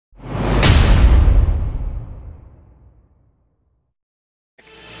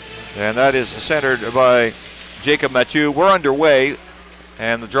And that is centered by Jacob Mathieu. We're underway,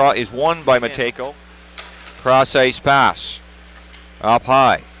 and the draw is won by Matejko. Cross ice pass. Up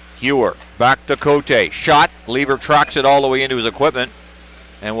high. Hewer. Back to Cote. Shot. Lever tracks it all the way into his equipment.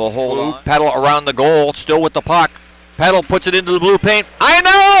 And will hold on. Pedal around the goal. Still with the puck. Pedal puts it into the blue paint. I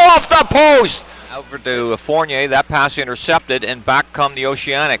know! Off the post! Over to Fournier. That pass intercepted. And back come the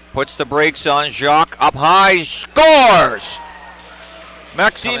Oce anic. Puts the brakes on. Jacques up high. Scores!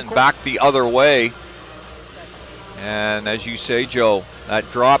 Maxime back the other way. And as you say, Joe, that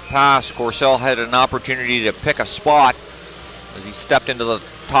drop pass, Courcelle had an opportunity to pick a spot as he stepped into the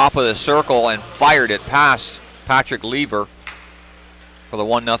top of the circle and fired it past Patrick Lever for the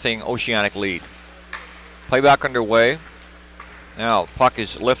 1-0 Oce anic lead. Playback underway. Now, puck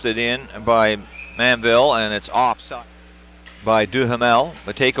is lifted in by Manville, and it's offside by Duhamel.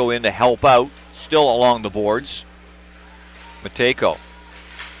 Matejko in to help out, still along the boards. Matejko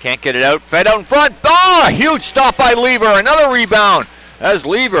can't get it out, fed out in front. Oh, huge stop by Lever, another rebound as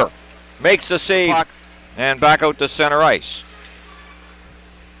Lever makes the save. And back out to center ice.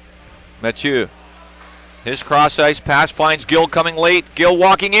 Mathieu, his cross ice pass finds Gill coming late. Gill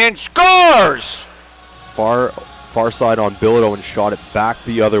walking in, scores! Far side on Bilodeau and shot it back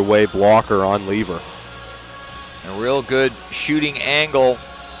the other way, blocker on Lever. A real good shooting angle,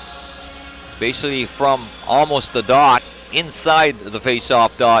 basically from almost the dot, inside the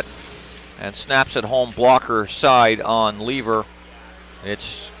face-off dot, and snaps it home, blocker side on Lever.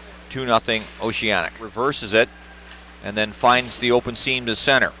 It's 2-0 Oce anic. Reverses it and then finds the open seam to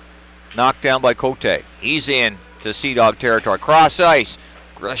center. Knocked down by Cote. He's in to Sea Dog territory. Cross ice,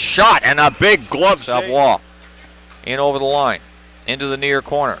 a shot and a big glove. Savoie in over the line, into the near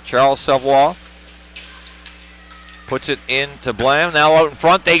corner. Charles Savoie puts it into Blam. Now out in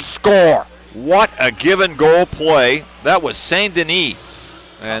front, they score. What a given goal play. That was Saint Denis.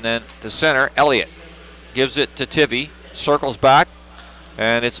 And then to center, Elliott gives it to Tivy, circles back,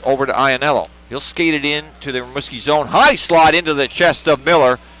 and it's over to Iannello. He'll skate it in to the Rimouski zone. High slot into the chest of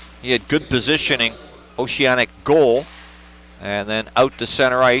Miller. He had good positioning. Oce anic goal. And then out to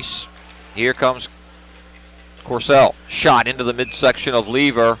center ice. Here comes Courcelle. Shot into the midsection of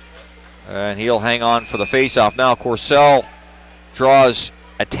Lever. And he'll hang on for the faceoff. Now Courcelle draws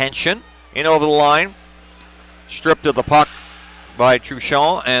attention. In over the line, stripped of the puck by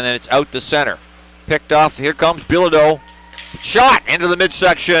Truchon, and then it's out to center. Picked off, here comes Bilodeau. Shot into the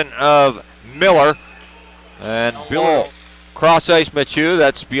midsection of Miller. And Bilodeau, cross ice Mathieu,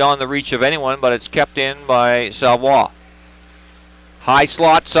 that's beyond the reach of anyone, but it's kept in by Savoie. High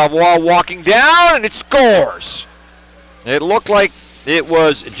slot, Savoie walking down, and it scores. It looked like it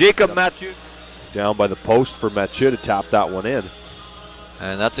was Jacob Mathieu. Down by the post for Mathieu to tap that one in.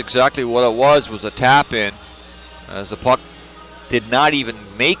 And that's exactly what it was a tap in, as the puck did not even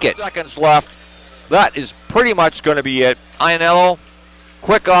make it. Seconds left. That is pretty much going to be it. Iannello,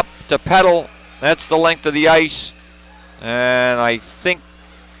 quick up to pedal. That's the length of the ice. And I think,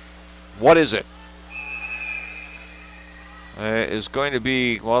 what is it? Is going to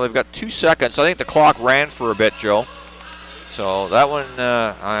be, well, they've got 2 seconds. I think the clock ran for a bit, Joe. So that one,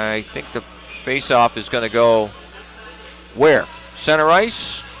 I think the face-off is going to go where? Center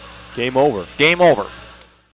ice. Game over. Game over.